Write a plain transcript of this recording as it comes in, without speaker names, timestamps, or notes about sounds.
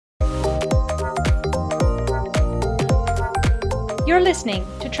You're listening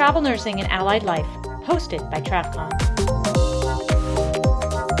to Travel Nursing and Allied Life, hosted by TravCon.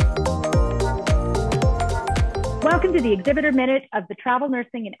 Welcome to the Exhibitor Minute of the Travel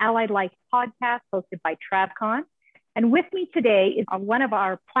Nursing and Allied Life podcast, hosted by TravCon. And with me today is one of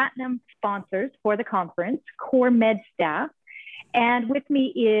our platinum sponsors for the conference, CorMedStaff. And with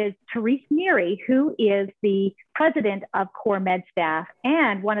me is Therese Neary, who is the president of CorMedStaff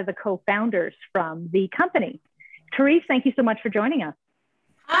and one of the co-founders from the company. Therese, thank you so much for joining us.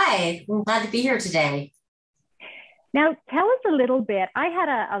 Hi, I'm glad to be here today. Now, tell us a little bit. I had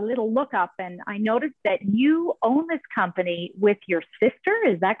a little look up and I noticed that you own this company with your sister.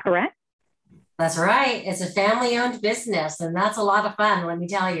 Is that correct? That's right. It's a family-owned business, and that's a lot of fun, let me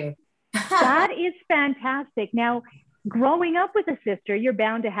tell you. That is fantastic. Now, growing up with a sister, you're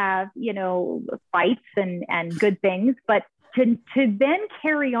bound to have, fights and good things, but to then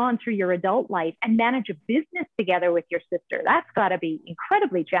carry on through your adult life and manage a business together with your sister, that's got to be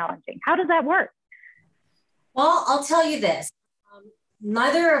incredibly challenging. How does that work? Well, I'll tell you this.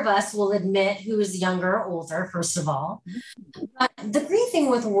 Neither of us will admit who is younger or older, first of all. But the great thing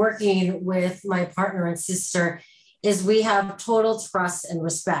with working with my partner and sister is we have total trust and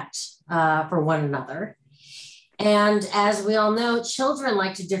respect for one another. And as we all know, children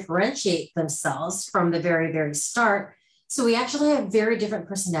like to differentiate themselves from the very, very start. So we actually have very different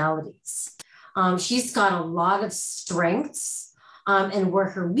personalities. She's got a lot of strengths, and where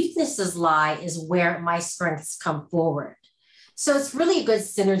her weaknesses lie is where my strengths come forward. So it's really a good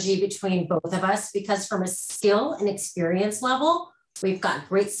synergy between both of us because from a skill and experience level, we've got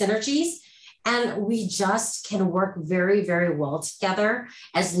great synergies. And we just can work very, very well together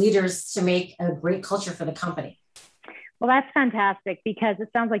as leaders to make a great culture for the company. Well, that's fantastic because it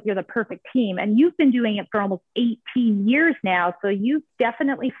sounds like you're the perfect team and you've been doing it for almost 18 years now. So you've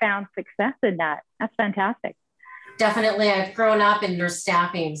definitely found success in that. That's fantastic. Definitely. I've grown up in nurse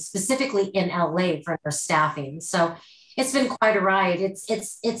staffing, specifically in LA for nurse staffing. So it's been quite a ride.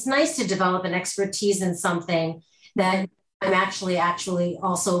 It's nice to develop an expertise in something that I'm actually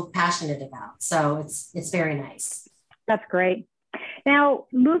also passionate about. So it's very nice. That's great. Now,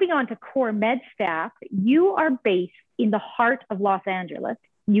 moving on to CorMedStaff, you are based in the heart of Los Angeles.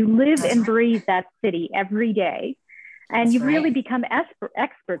 You live and breathe that city every day, and you've really become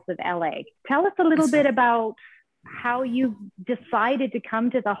experts of LA. Tell us a little bit about how you decided to come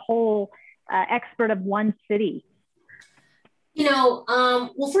to the whole expert of one city.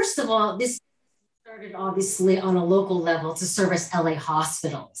 Well, first of all, this started obviously on a local level to service LA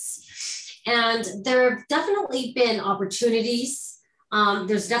hospitals. And there have definitely been opportunities.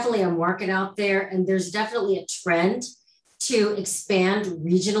 There's definitely a market out there, and there's definitely a trend to expand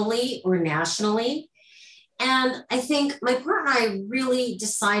regionally or nationally. And I think my partner and I really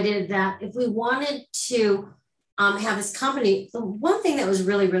decided that if we wanted to have this company, the one thing that was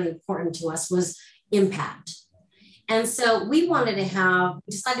really, really important to us was impact. And so we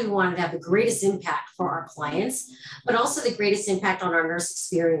decided we wanted to have the greatest impact for our clients, but also the greatest impact on our nurse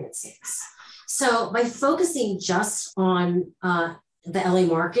experiences. So by focusing just on the LA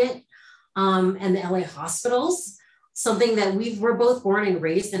market and the LA hospitals, something that we're both born and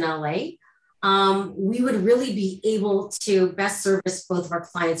raised in LA, we would really be able to best service both of our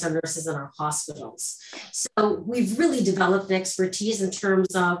clients, our nurses, and our hospitals. So we've really developed an expertise in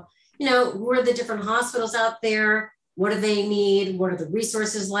terms of, who are the different hospitals out there? What do they need? What are the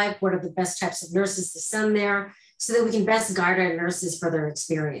resources like? What are the best types of nurses to send there so that we can best guide our nurses for their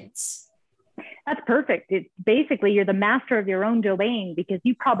experience? That's perfect. It's basically you're the master of your own domain because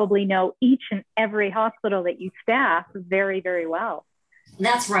you probably know each and every hospital that you staff very, very well.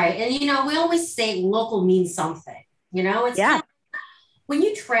 That's right. And, we always say local means something, it's kind of, when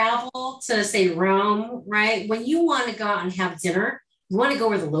you travel to say Rome, right? When you want to go out and have dinner, you want to go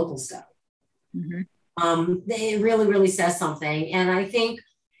where the locals go. Mm-hmm. It really, really says something. And I think,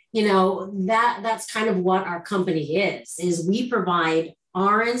 that's kind of what our company is we provide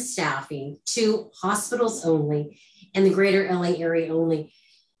RN staffing to hospitals only and the greater LA area only.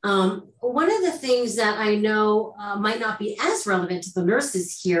 One of the things that I know might not be as relevant to the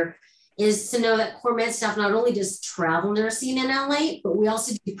nurses here is to know that CorMedStaff not only does travel nursing in LA, but we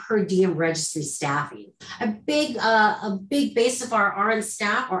also do per diem registry staffing. A big base of our RN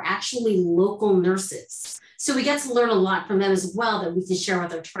staff are actually local nurses. So we get to learn a lot from them as well that we can share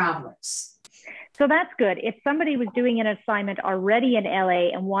with our travelers. So that's good. If somebody was doing an assignment already in LA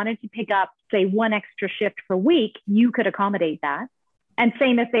and wanted to pick up, say, one extra shift per week, you could accommodate that. And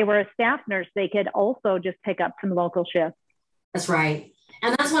same if they were a staff nurse, they could also just pick up some local shifts. That's right.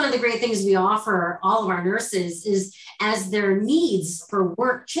 And that's one of the great things we offer all of our nurses is as their needs for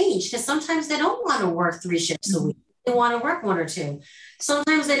work change, because sometimes they don't want to work 3 shifts a week. they want to work one or two.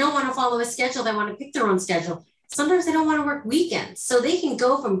 Sometimes they don't want to follow a schedule. They want to pick their own schedule. Sometimes they don't want to work weekends. So they can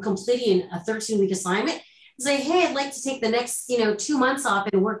go from completing a 13-week assignment and say, hey, I'd like to take the next, 2 months off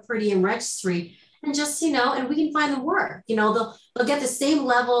and work per diem registry and just, and we can find them work. They'll get the same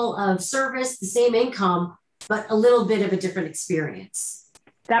level of service, the same income, but a little bit of a different experience.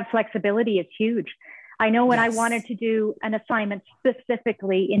 That flexibility is huge. I know when yes. I wanted to do an assignment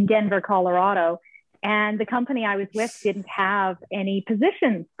specifically in Denver, Colorado, and the company I was with didn't have any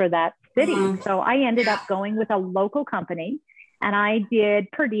positions for that city. So I ended up going with a local company, and I did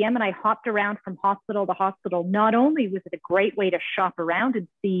per diem, and I hopped around from hospital to hospital. Not only was it a great way to shop around and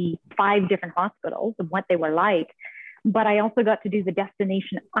see 5 different hospitals and what they were like, but I also got to do the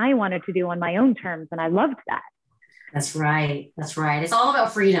destination I wanted to do on my own terms. And I loved that. That's right. That's right. It's all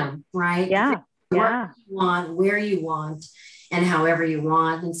about freedom, right? Yeah. What you want, where you want, and however you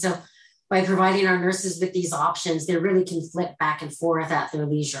want. And so by providing our nurses with these options, they really can flip back and forth at their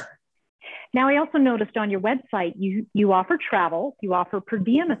leisure. Now, I also noticed on your website, you offer travel, you offer per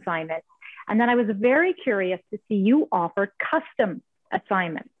diem assignments. And then I was very curious to see you offer custom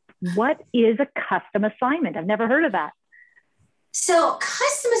assignments. What is a custom assignment? I've never heard of that. So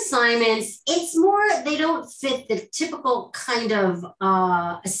custom assignments, it's more, they don't fit the typical kind of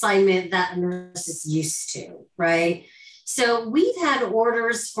assignment that a nurse is used to, right? So we've had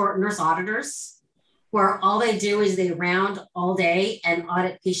orders for nurse auditors where all they do is they round all day and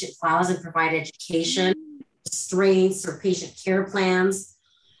audit patient files and provide education, restraints, or patient care plans.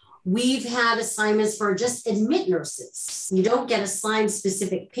 We've had assignments for just admit nurses. You don't get assigned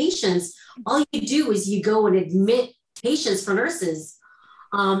specific patients. All you do is you go and admit patients for nurses,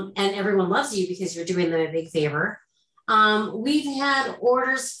 and everyone loves you because you're doing them a big favor. We've had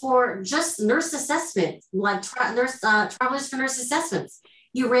orders for just nurse assessment, like travelers for nurse assessments.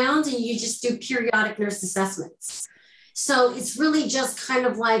 You round and you just do periodic nurse assessments. So it's really just kind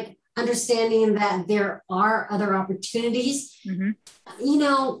of like understanding that there are other opportunities. Mm-hmm.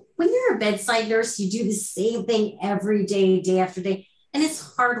 When you're a bedside nurse, you do the same thing every day, day after day, and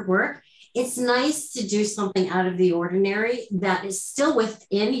it's hard work. It's nice to do something out of the ordinary that is still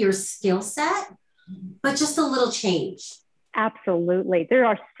within your skill set, but just a little change. Absolutely. There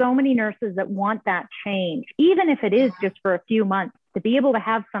are so many nurses that want that change, even if it is just for a few months, to be able to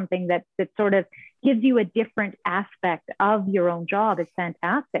have something that sort of gives you a different aspect of your own job is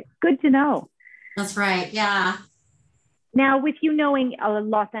fantastic. Good to know. That's right. Yeah. Now, with you knowing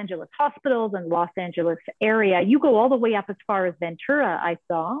Los Angeles hospitals and Los Angeles area, you go all the way up as far as Ventura, I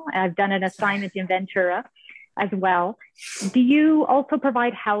saw. I've done an assignment in Ventura as well. Do you also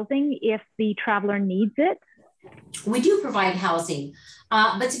provide housing if the traveler needs it? We do provide housing,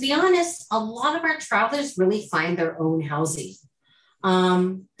 but to be honest, a lot of our travelers really find their own housing.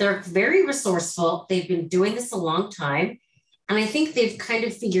 They're very resourceful. They've been doing this a long time, and I think they've kind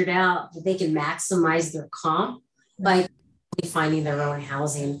of figured out that they can maximize their comp by finding their own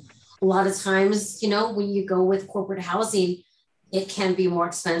housing. A lot of times, when you go with corporate housing, it can be more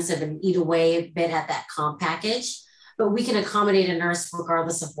expensive and eat away a bit at that comp package, but we can accommodate a nurse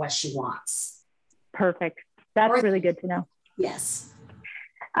regardless of what she wants. Perfect. That's really good to know. Yes.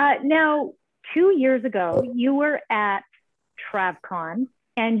 Now, 2 years ago, you were at TravCon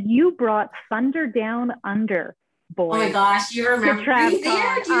and you brought Thunder Down Under boys. Oh my gosh, you remember TravCon.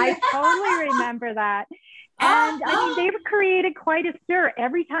 I totally remember that. And they were created quite a stir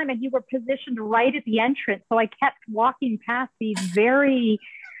every time, and you were positioned right at the entrance. So I kept walking past these very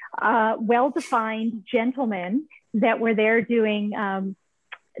well-defined gentlemen that were there doing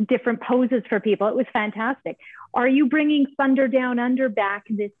different poses for people. It was fantastic. Are you bringing Thunder Down Under back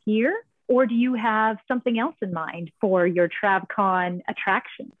this year, or do you have something else in mind for your TravCon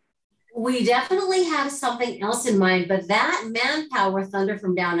attraction? We definitely have something else in mind, but that Manpower Thunder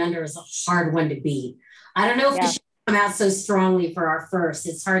from Down Under is a hard one to beat. I don't know if it should come out so strongly for our first.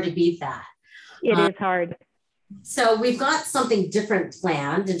 It's hard to beat that. It is hard. So we've got something different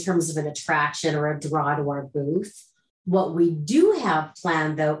planned in terms of an attraction or a draw to our booth. What we do have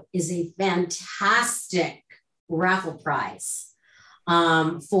planned, though, is a fantastic raffle prize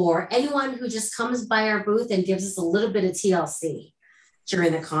for anyone who just comes by our booth and gives us a little bit of TLC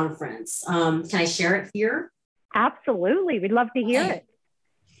during the conference. Can I share it here? Absolutely. We'd love to hear it.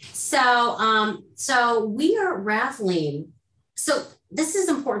 So we are raffling. So this is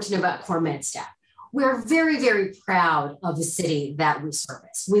important to know about CoreMed staff. We're very, very proud of the city that we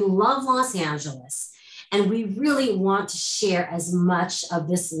service. We love Los Angeles, and we really want to share as much of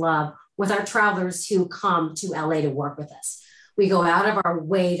this love with our travelers who come to LA to work with us. We go out of our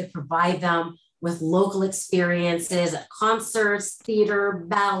way to provide them with local experiences at concerts, theater,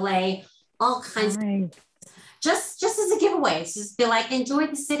 ballet, all kinds of just as a giveaway. So just be like, enjoy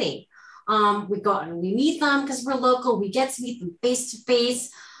the city. We go out and we meet them because we're local. We get to meet them face to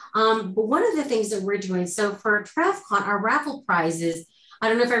face. But one of the things that we're doing, so for TravCon, our raffle prizes, I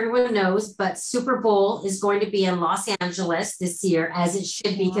don't know if everyone knows, but Super Bowl is going to be in Los Angeles this year, as it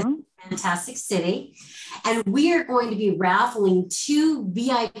should be, because it's a fantastic city. And we are going to be raffling 2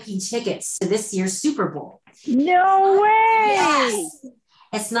 VIP tickets to this year's Super Bowl. No way! Yes.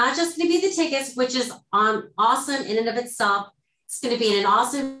 It's not just going to be the tickets, which is awesome in and of itself. It's going to be in an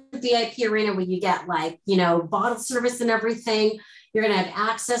awesome VIP arena where you get bottle service and everything. You're going to have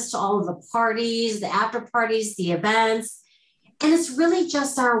access to all of the parties, the after parties, the events. And it's really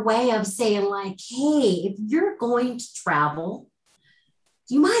just our way of saying hey, if you're going to travel,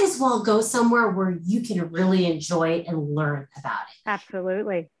 you might as well go somewhere where you can really enjoy it and learn about it.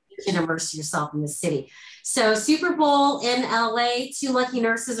 Absolutely. You can immerse yourself in the city. So Super Bowl in LA, 2 lucky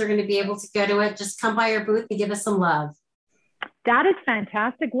nurses are going to be able to go to it. Just come by our booth and give us some love. That is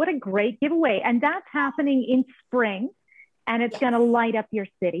fantastic. What a great giveaway. And that's happening in spring, and it's going to light up your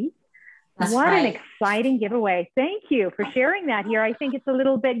city. That's what right. An exciting giveaway. Thank you for sharing that here. I think it's a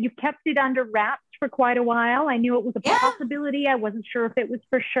little bit, you kept it under wraps for quite a while. I knew it was a possibility. I wasn't sure if it was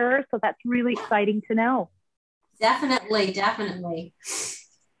for sure. So that's really exciting to know. Definitely, definitely.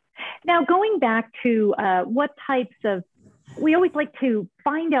 Now, going back to what types of, we always like to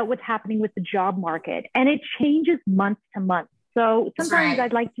find out what's happening with the job market, and it changes month to month. So sometimes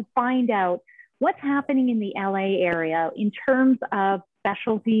I'd like to find out what's happening in the LA area in terms of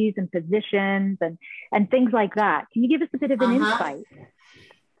specialties and positions and things like that. Can you give us a bit of an insight?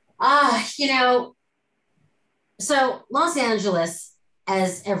 So Los Angeles,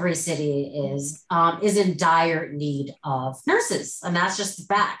 as every city is in dire need of nurses. And that's just the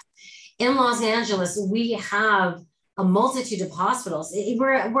fact. In Los Angeles, we have a multitude of hospitals.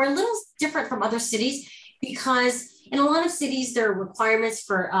 We're a little different from other cities because in a lot of cities, there are requirements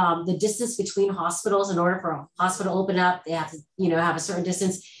for the distance between hospitals. In order for a hospital to open up, they have to, have a certain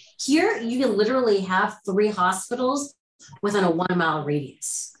distance. Here, you can literally have 3 hospitals within a 1-mile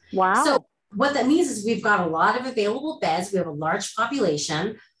radius. Wow. So what that means is we've got a lot of available beds. We have a large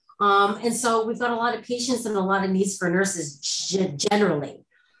population. And so we've got a lot of patients and a lot of needs for nurses generally.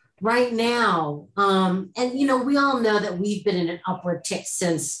 Right now, and we all know that we've been in an upward tick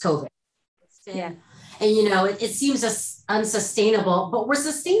since COVID. Yeah. And, it seems unsustainable, but we're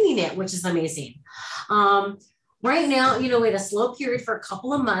sustaining it, which is amazing. Right now, we had a slow period for a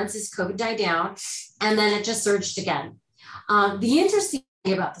couple of months as COVID died down, and then it just surged again. The interesting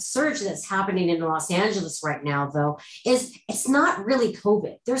thing about the surge that's happening in Los Angeles right now, though, is it's not really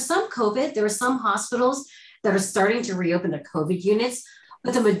COVID. There's some COVID. There are some hospitals that are starting to reopen their COVID units,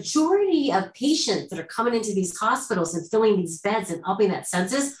 but the majority of patients that are coming into these hospitals and filling these beds and upping that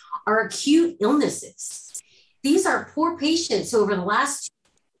census are acute illnesses. These are poor patients who over the last 2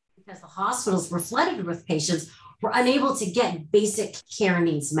 years, because the hospitals were flooded with patients, were unable to get basic care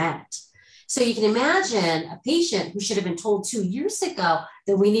needs met. So you can imagine a patient who should have been told 2 years ago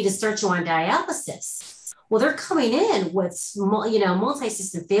that we need to start you on dialysis. Well, they're coming in with,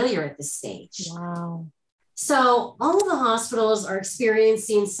 multi-system failure at this stage. Wow. So all of the hospitals are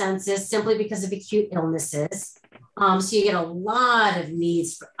experiencing census simply because of acute illnesses. So you get a lot of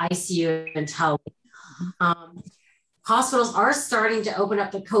needs for ICU and tele. Hospitals are starting to open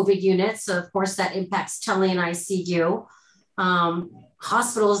up the COVID units. So of course that impacts tele and ICU.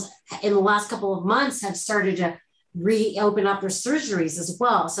 Hospitals in the last couple of months have started to reopen up their surgeries as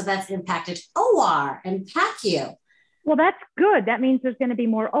well. So that's impacted OR and PACU. Well, that's good. That means there's going to be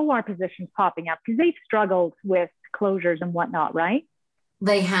more OR positions popping up because they've struggled with closures and whatnot, right?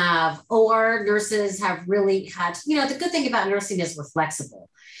 They have. OR nurses have really had, the good thing about nursing is we're flexible.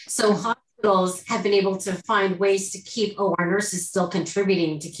 So hospitals have been able to find ways to keep OR nurses still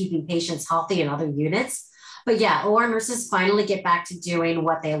contributing to keeping patients healthy in other units. But yeah, OR nurses finally get back to doing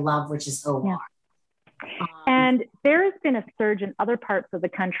what they love, which is OR. Yeah. And there has been a surge in other parts of the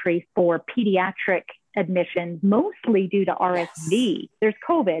country for pediatric admissions, mostly due to RSV. Yes. There's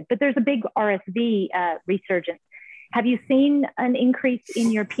COVID, but there's a big RSV resurgence. Have you seen an increase in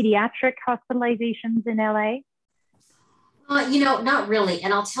your pediatric hospitalizations in LA? Not really.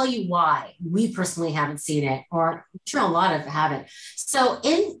 And I'll tell you why. We personally haven't seen it, or I'm sure a lot of haven't. So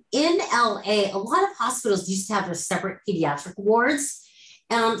in LA, a lot of hospitals used to have their separate pediatric wards.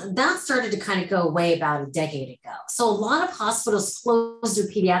 And that started to kind of go away about a decade ago. So a lot of hospitals closed their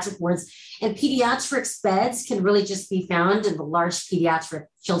pediatric wards, and pediatrics beds can really just be found in the large pediatric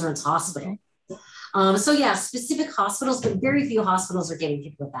children's hospital. So yeah, specific hospitals, but very few hospitals are getting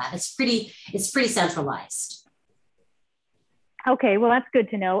hit with that. It's pretty centralized. Okay, well, that's good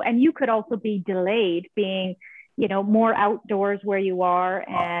to know. And you could also be delayed being more outdoors where you are,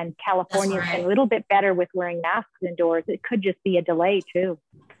 and California's been a little bit better with wearing masks indoors. It could just be a delay too.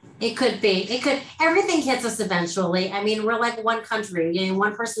 It could be. Everything hits us eventually. I mean, we're like one country.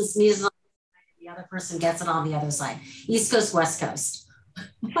 One person sneezes on the other person gets it on the other side. East Coast, West Coast.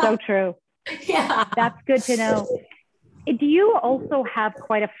 So true. Yeah. That's good to know. Do you also have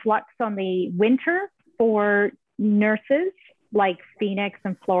quite a flux on the winter for nurses like Phoenix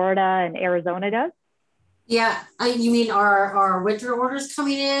and Florida and Arizona does? Yeah. You mean our winter orders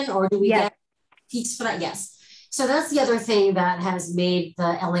coming in, or do we get peaks for that? Yes. So that's the other thing that has made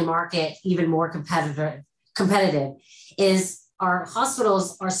the LA market even more competitive is our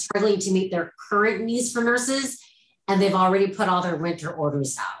hospitals are struggling to meet their current needs for nurses, and they've already put all their winter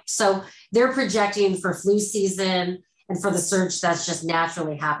orders out. So they're projecting for flu season and for the surge that just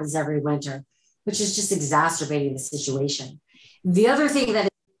naturally happens every winter, which is just exacerbating the situation. The other thing that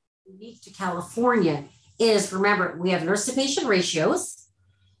is unique to California is, remember, we have nurse to patient ratios,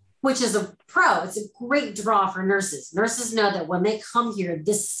 which is a pro. It's a great draw for nurses. Nurses know that when they come here,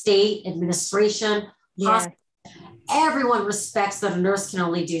 this state administration, hospital, everyone respects that a nurse can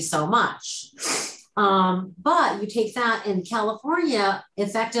only do so much. But you take that in California,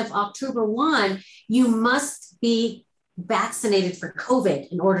 effective October 1, you must be vaccinated for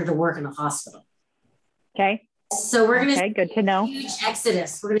COVID in order to work in a hospital. Okay. So we're going to see good to know. A huge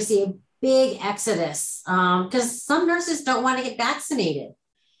exodus. We're going to see a big exodus because some nurses don't want to get vaccinated.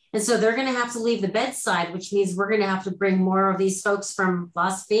 And so they're going to have to leave the bedside, which means we're going to have to bring more of these folks from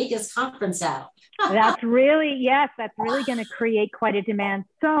Las Vegas conference out. That's really going to create quite a demand.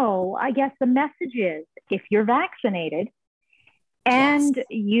 So I guess the message is, if you're vaccinated and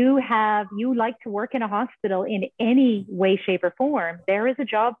you like to work in a hospital in any way, shape, or form, there is a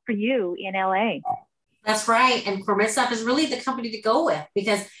job for you in LA. That's right. And CoreMedStaff is really the company to go with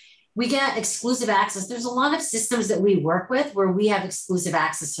because we get exclusive access. There's a lot of systems that we work with where we have exclusive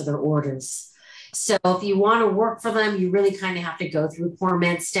access to their orders. So if you want to work for them, you really kind of have to go through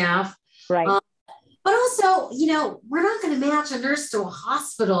CoreMedStaff. Right. But also, we're not going to match a nurse to a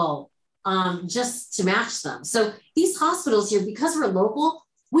hospital just to match them. So these hospitals here, because we're local,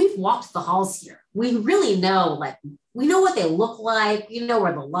 we've walked the halls here. We really know, we know what they look like. We know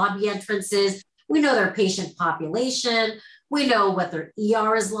where the lobby entrance is. We know their patient population. We know what their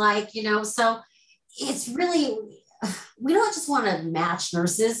ER is like, so it's really, we don't just want to match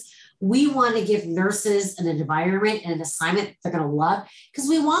nurses. We want to give nurses an environment and an assignment they're going to love because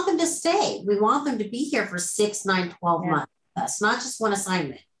we want them to stay. We want them to be here for 6, 9, 12 months. That's not just one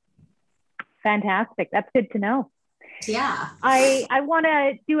assignment. Fantastic. That's good to know. Yeah. I want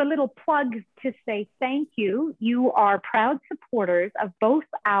to do a little plug to say thank you. You are proud supporters of both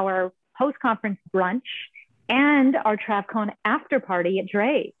our post-conference brunch and our TravCon after party at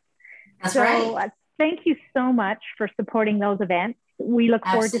Dre. That's right. Thank you so much for supporting those events. We look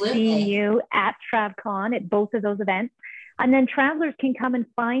forward to seeing you at TravCon at both of those events. And then travelers can come and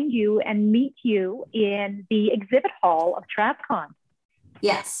find you and meet you in the exhibit hall of TravCon.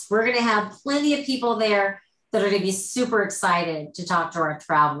 Yes, we're going to have plenty of people there that are going to be super excited to talk to our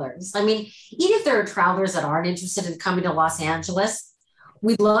travelers. I mean, even if there are travelers that aren't interested in coming to Los Angeles,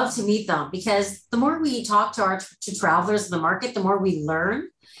 we'd love to meet them because the more we talk to travelers in the market, the more we learn.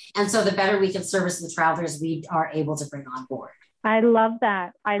 And so the better we can service the travelers we are able to bring on board. I love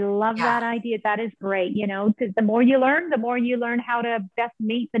that. I love that idea. That is great. The more you learn how to best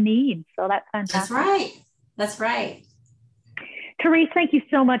meet the needs. So that's fantastic. That's right. Therese, thank you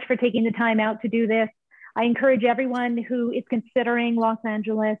so much for taking the time out to do this. I encourage everyone who is considering Los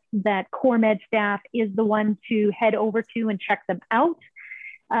Angeles that CoreMedStaff is the one to head over to and check them out.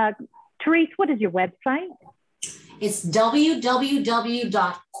 Therese, what is your website? It's www.core.la.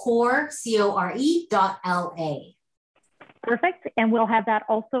 Perfect. And we'll have that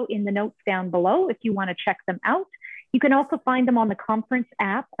also in the notes down below if you want to check them out. You can also find them on the conference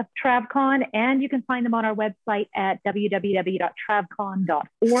app of TravCon, and you can find them on our website at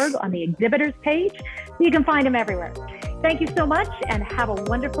www.travcon.org on the exhibitors page. You can find them everywhere. Thank you so much and have a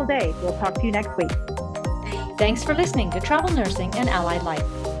wonderful day. We'll talk to you next week. Thanks for listening to Travel Nursing and Allied Life.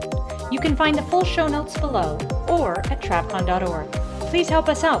 You can find the full show notes below or at travcon.org. Please help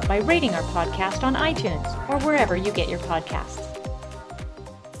us out by rating our podcast on iTunes or wherever you get your podcasts.